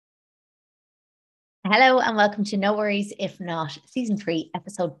Hello and welcome to No Worries If Not, Season 3,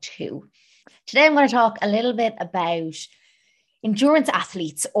 Episode 2. Today I'm going to talk a little bit about endurance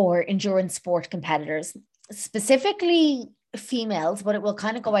athletes or endurance sport competitors, specifically females, but it will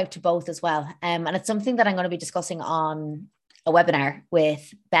kind of go out to both as well. And it's something that I'm going to be discussing on a webinar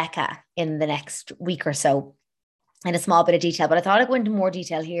with Becca in the next week or so in a small bit of detail. But I thought I'd go into more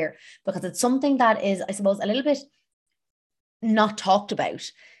detail here because it's something that is, I suppose, a little bit not talked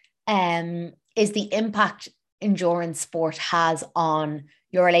about. Is the impact endurance sport has on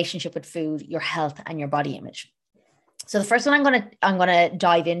your relationship with food, your health, and your body image. So the first one I'm gonna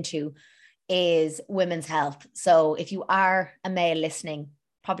dive into is women's health. So if you are a male listening,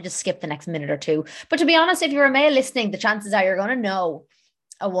 probably just skip the next minute or two. But to be honest, if you're a male listening, the chances are you're going to know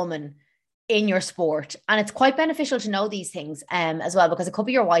a woman in your sport, and it's quite beneficial to know these things as well, because it could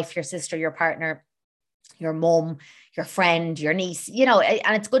be your wife, your sister, your partner, your mum, your friend, your niece,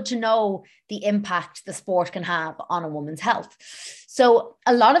 and it's good to know the impact the sport can have on a woman's health. So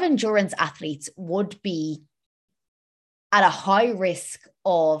a lot of endurance athletes would be at a high risk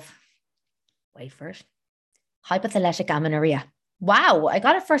of, wait for it, hypothalamic amenorrhea. Wow, I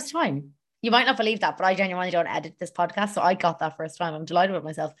got it first time. You might not believe that, but I genuinely don't edit this podcast, so I got that first time. I'm delighted with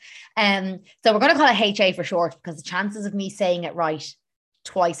myself. So we're going to call it HA for short, because the chances of me saying it right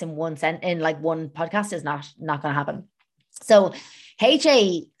twice in one podcast is not going to happen. So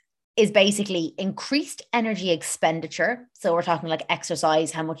HA is basically increased energy expenditure. So we're talking like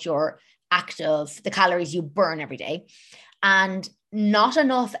exercise, how much you're active, the calories you burn every day, and not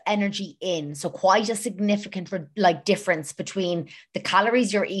enough energy in. So quite a significant difference between the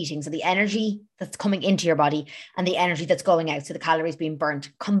calories you're eating, so the energy that's coming into your body, and the energy that's going out, so the calories being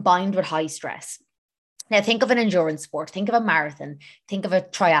burnt, combined with high stress. Now, think of an endurance sport, think of a marathon, think of a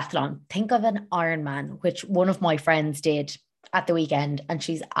triathlon, think of an Ironman, which one of my friends did at the weekend, and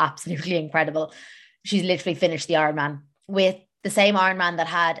she's absolutely incredible. She's literally finished the Ironman with the same Ironman that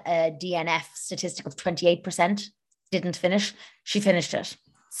had a DNF statistic of 28%, didn't finish. She finished it.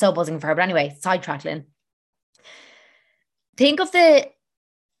 So buzzing for her. But anyway, sidetracking. Think of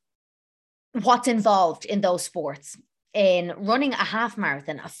what's involved in those sports. In running a half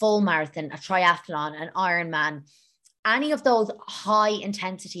marathon, a full marathon, a triathlon, an Ironman, any of those high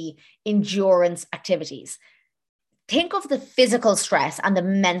intensity endurance activities. Think of the physical stress and the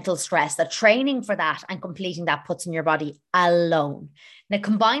mental stress that training for that and completing that puts in your body alone. Now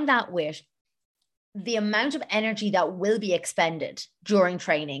combine that with the amount of energy that will be expended during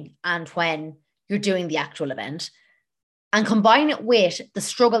training and when you're doing the actual event, and combine it with the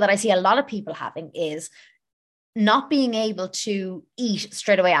struggle that I see a lot of people having is not being able to eat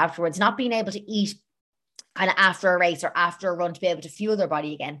straight away afterwards, not being able to eat kind of after a race or after a run to be able to fuel their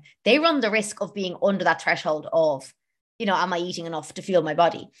body again. They run the risk of being under that threshold of, am I eating enough to fuel my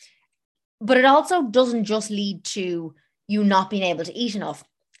body? But it also doesn't just lead to you not being able to eat enough.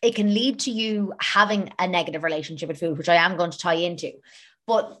 It can lead to you having a negative relationship with food, which I am going to tie into.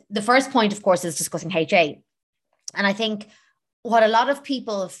 But the first point, of course, is discussing HA. And I think what a lot of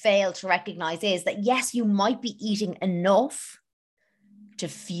people fail to recognize is that, yes, you might be eating enough to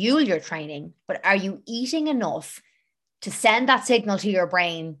fuel your training, but are you eating enough to send that signal to your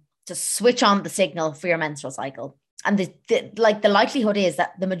brain to switch on the signal for your menstrual cycle? And the likelihood is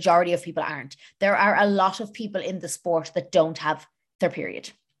that the majority of people aren't. There are a lot of people in the sport that don't have their period.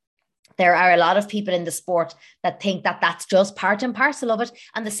 There are a lot of people in the sport that think that that's just part and parcel of it.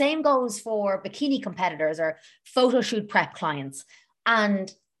 And the same goes for bikini competitors or photo shoot prep clients.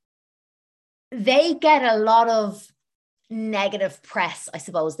 And they get a lot of negative press, I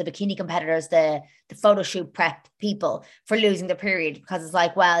suppose, the bikini competitors, the photo shoot prep people, for losing their period, because it's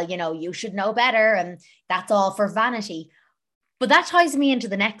like, well, you should know better and that's all for vanity. But that ties me into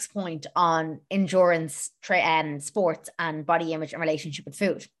the next point on endurance sports and body image and relationship with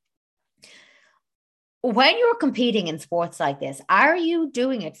food. When you're competing in sports like this, are you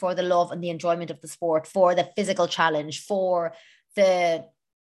doing it for the love and the enjoyment of the sport, for the physical challenge, for the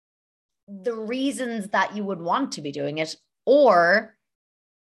reasons that you would want to be doing it? Or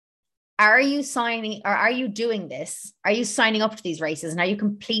are you doing this? Are you signing up to these races, and are you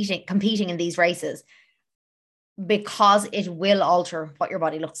competing in these races because it will alter what your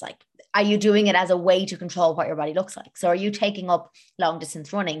body looks like? Are you doing it as a way to control what your body looks like? So are you taking up long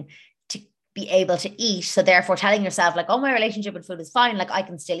distance running to be able to eat, so therefore telling yourself like, oh, my relationship with food is fine, like I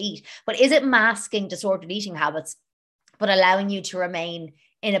can still eat? But is it masking disordered eating habits, but allowing you to remain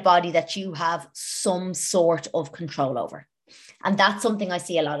in a body that you have some sort of control over? And that's something I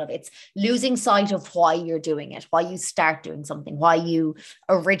see a lot of. It's losing sight of why you're doing it, why you start doing something, why you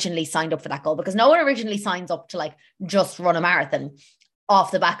originally signed up for that goal. Because no one originally signs up to like just run a marathon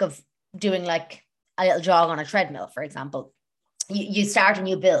off the back of doing like a little jog on a treadmill, for example. You start and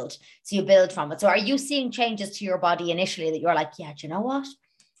you build. So you build from it. So are you seeing changes to your body initially that you're like, yeah, do you know what?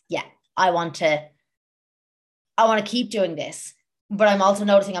 Yeah, I want to keep doing this, but I'm also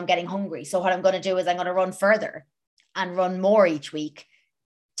noticing I'm getting hungry. So what I'm going to do is I'm going to run further and run more each week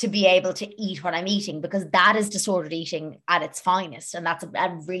to be able to eat what I'm eating, because that is disordered eating at its finest. And that's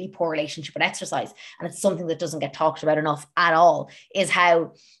a really poor relationship with exercise. And it's something that doesn't get talked about enough at all, is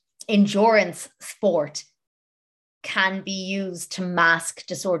how endurance sport can be used to mask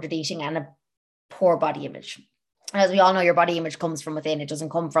disordered eating and a poor body image. And as we all know, your body image comes from within. It doesn't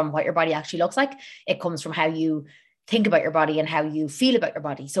come from what your body actually looks like. It comes from how you think about your body and how you feel about your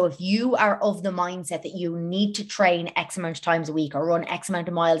body. So if you are of the mindset that you need to train X amount of times a week or run X amount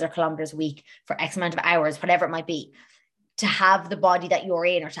of miles or kilometers a week for X amount of hours, whatever it might be, to have the body that you're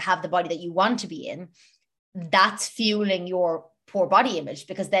in or to have the body that you want to be in, that's fueling your poor body image.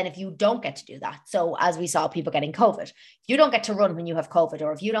 Because then if you don't get to do that, so as we saw people getting COVID, if you don't get to run when you have COVID,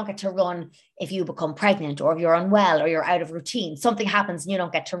 or if you don't get to run if you become pregnant, or if you're unwell or you're out of routine, something happens and you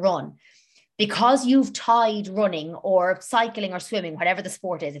don't get to run, because you've tied running or cycling or swimming, whatever the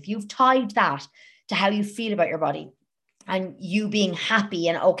sport is, if you've tied that to how you feel about your body and you being happy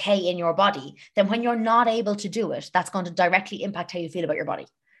and okay in your body, then when you're not able to do it, that's going to directly impact how you feel about your body.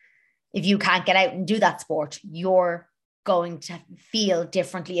 If you can't get out and do that sport, you're going to feel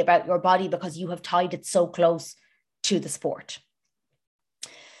differently about your body because you have tied it so close to the sport.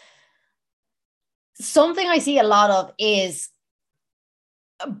 Something I see a lot of is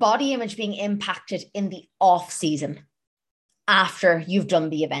body image being impacted in the off season after you've done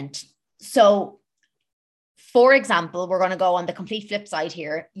the event. So, for example, we're going to go on the complete flip side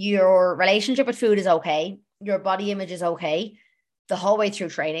here. Your relationship with food is okay. Your body image is okay the whole way through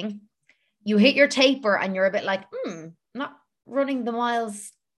training. You hit your taper and you're a bit like, I'm not running the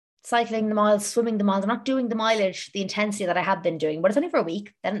miles, cycling the miles, swimming the miles. I'm not doing the mileage, the intensity that I have been doing, but it's only for a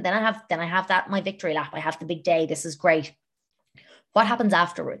week. Then I have that, my victory lap. I have the big day. This is great. What happens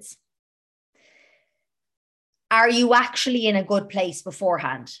afterwards? Are you actually in a good place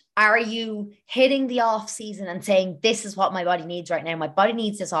beforehand? Are you hitting the off season and saying, this is what my body needs right now? My body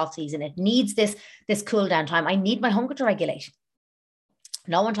needs this off season. It needs this cool down time. I need my hunger to regulate.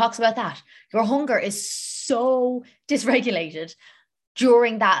 No one talks about that. Your hunger is so dysregulated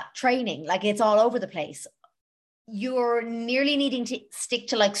during that training. Like, it's all over the place. You're nearly needing to stick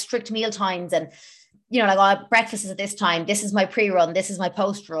to like strict meal times and, like, breakfast is at this time. This is my pre-run. This is my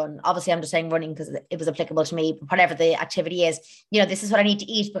post-run. Obviously, I'm just saying running because it was applicable to me. Whatever the activity is, this is what I need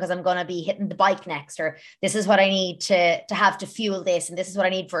to eat because I'm going to be hitting the bike next, or this is what I need to have to fuel this, and this is what I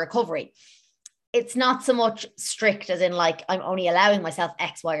need for recovery. It's not so much strict as in like I'm only allowing myself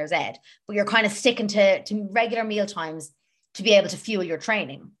X, Y, or Z, but you're kind of sticking to regular meal times to be able to fuel your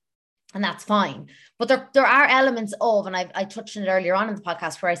training. And that's fine. But there are elements of, and I touched on it earlier on in the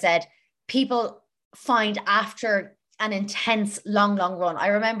podcast where I said people find after an intense long run. I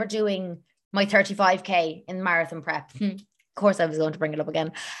remember doing my 35K in marathon prep. Of course I was going to bring it up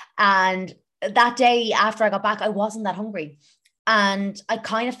again. And that day after I got back, I wasn't that hungry. And I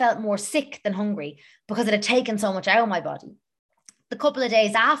kind of felt more sick than hungry because it had taken so much out of my body. The couple of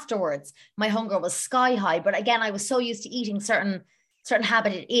days afterwards, my hunger was sky high. But again, I was so used to eating certain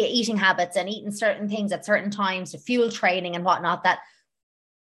eating habits and eating certain things at certain times to fuel training and whatnot that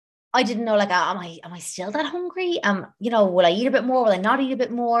I didn't know, like, am I still that hungry? Will I eat a bit more? Will I not eat a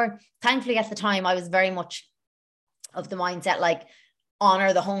bit more? Thankfully, at the time, I was very much of the mindset, like,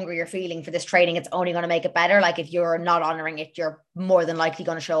 honor the hunger you're feeling for this training. It's only going to make it better. Like, if you're not honoring it, you're more than likely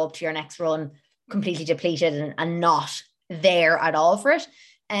going to show up to your next run completely depleted and not there at all for it.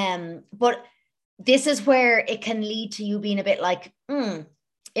 But this is where it can lead to you being a bit like,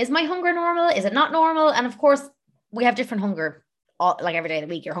 is my hunger normal? Is it not normal? And of course, we have different hunger. Like every day of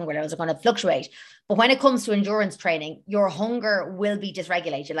the week, your hunger levels are going to fluctuate. But when it comes to endurance training, your hunger will be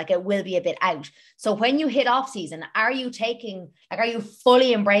dysregulated. Like, it will be a bit out. So when you hit off season, are you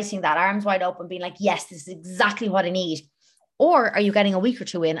fully embracing that, arms wide open, being like, yes, this is exactly what I need? Or are you getting a week or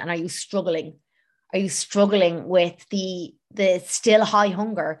two in and are you struggling? Are you struggling with the still high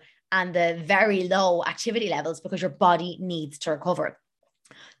hunger and the very low activity levels because your body needs to recover?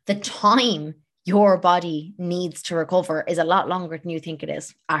 The time your body needs to recover is a lot longer than you think it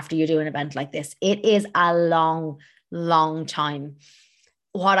is after you do an event like this. It is a long time.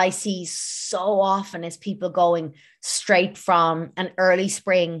 What I see so often is people going straight from an early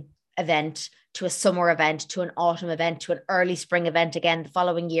spring event to a summer event, to an autumn event, to an early spring event again the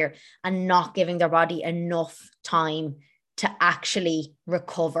following year, and not giving their body enough time to actually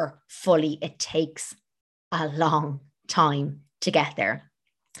recover fully. It takes a long time to get there.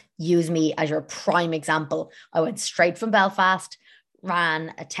 use me as your prime example. I went straight from Belfast,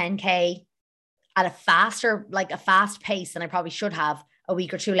 ran a 10K at a fast pace than I probably should have. A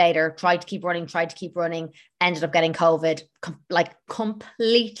week or two later, tried to keep running, ended up getting COVID,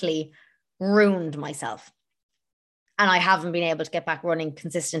 completely ruined myself. And I haven't been able to get back running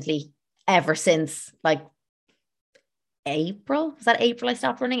consistently ever since, like, April. Was that April I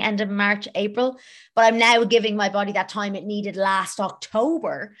stopped running? End of March, April. But I'm now giving my body that time it needed last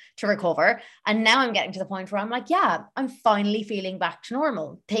October to recover. And now I'm getting to the point where I'm like, yeah, I'm finally feeling back to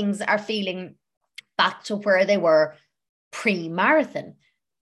normal. Things are feeling back to where they were pre-marathon.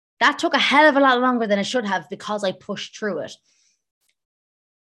 That took a hell of a lot longer than it should have because I pushed through it.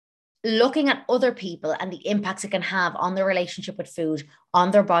 Looking at other people and the impacts it can have on their relationship with food,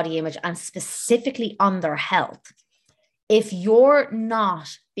 on their body image, and specifically on their health. If you're not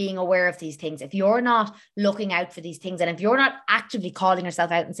being aware of these things, if you're not looking out for these things, and if you're not actively calling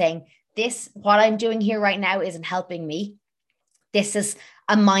yourself out and saying, what I'm doing here right now isn't helping me. This is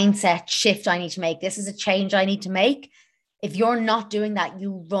a mindset shift I need to make. This is a change I need to make. If you're not doing that,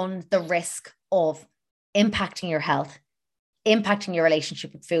 you run the risk of impacting your health, impacting your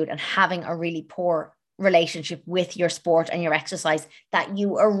relationship with food, and having a really poor relationship with your sport and your exercise that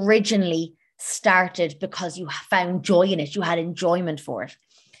you originally started because you found joy in it. You had enjoyment for it.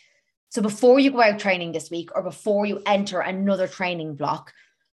 So before you go out training this week, or before you enter another training block,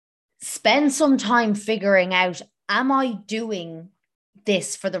 spend some time figuring out, am I doing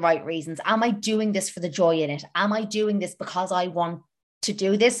this for the right reasons? Am I doing this for the joy in it? Am I doing this because I want to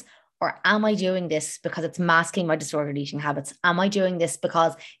do this? Or am I doing this because it's masking my disordered eating habits? Am I doing this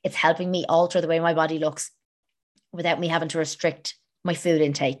because it's helping me alter the way my body looks without me having to restrict my food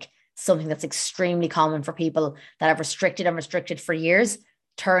intake? Something that's extremely common for people that have restricted for years,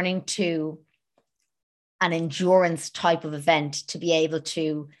 turning to an endurance type of event to be able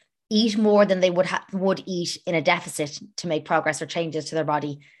to eat more than they would eat in a deficit to make progress or changes to their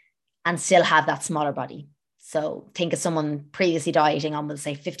body and still have that smaller body. So think of someone previously dieting on,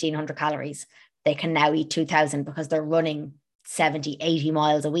 say, 1,500 calories. They can now eat 2,000 because they're running 70, 80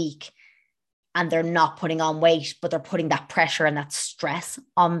 miles a week and they're not putting on weight, but they're putting that pressure and that stress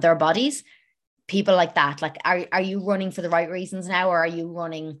on their bodies. People like that, like, are you running for the right reasons now, or are you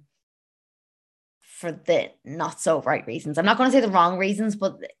running for the not so right reasons? I'm not going to say the wrong reasons,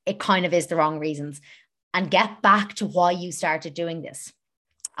 but it kind of is the wrong reasons. And get back to why you started doing this.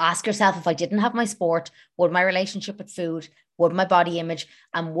 Ask yourself, if I didn't have my sport, would my relationship with food, would my body image,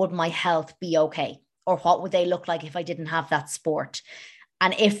 and would my health be okay? Or what would they look like if I didn't have that sport?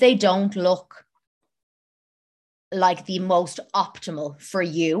 And if they don't look like the most optimal for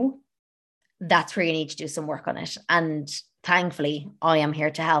you, that's where you need to do some work on it. And thankfully, I am here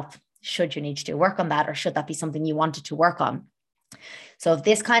to help should you need to do work on that, or should that be something you wanted to work on. So if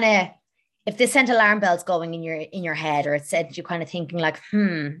this sent alarm bells going in your head, or it said you kind of thinking like,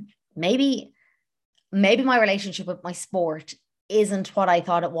 maybe my relationship with my sport isn't what I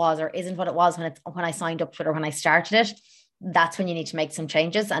thought it was, or isn't what it was when I signed up for it, or when I started it, that's when you need to make some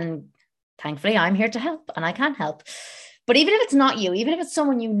changes. And thankfully, I'm here to help, and I can help. But even if it's not you, even if it's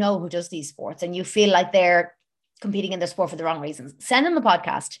someone you know who does these sports and you feel like they're competing in their sport for the wrong reasons, send them the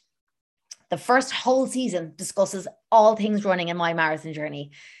podcast. The first whole season discusses all things running in my marathon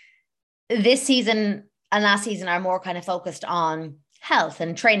journey. This season and last season are more kind of focused on health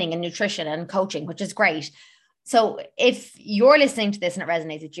and training and nutrition and coaching, which is great. So if you're listening to this and it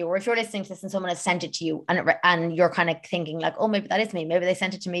resonates with you, or if you're listening to this and someone has sent it to you and you're kind of thinking like, oh, maybe that is me. Maybe they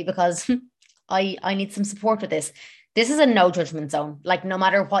sent it to me because I need some support with this. This is a no judgment zone. Like, no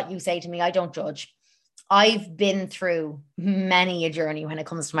matter what you say to me, I don't judge. I've been through many a journey when it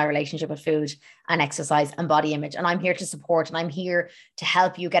comes to my relationship with food and exercise and body image. And I'm here to support, and I'm here to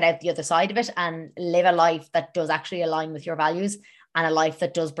help you get out the other side of it and live a life that does actually align with your values, and a life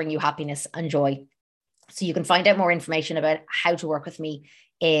that does bring you happiness and joy. So you can find out more information about how to work with me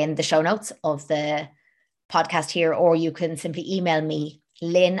in the show notes of the podcast here, or you can simply email me,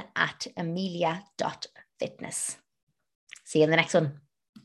 lynn@amelia.fitness. See you in the next one.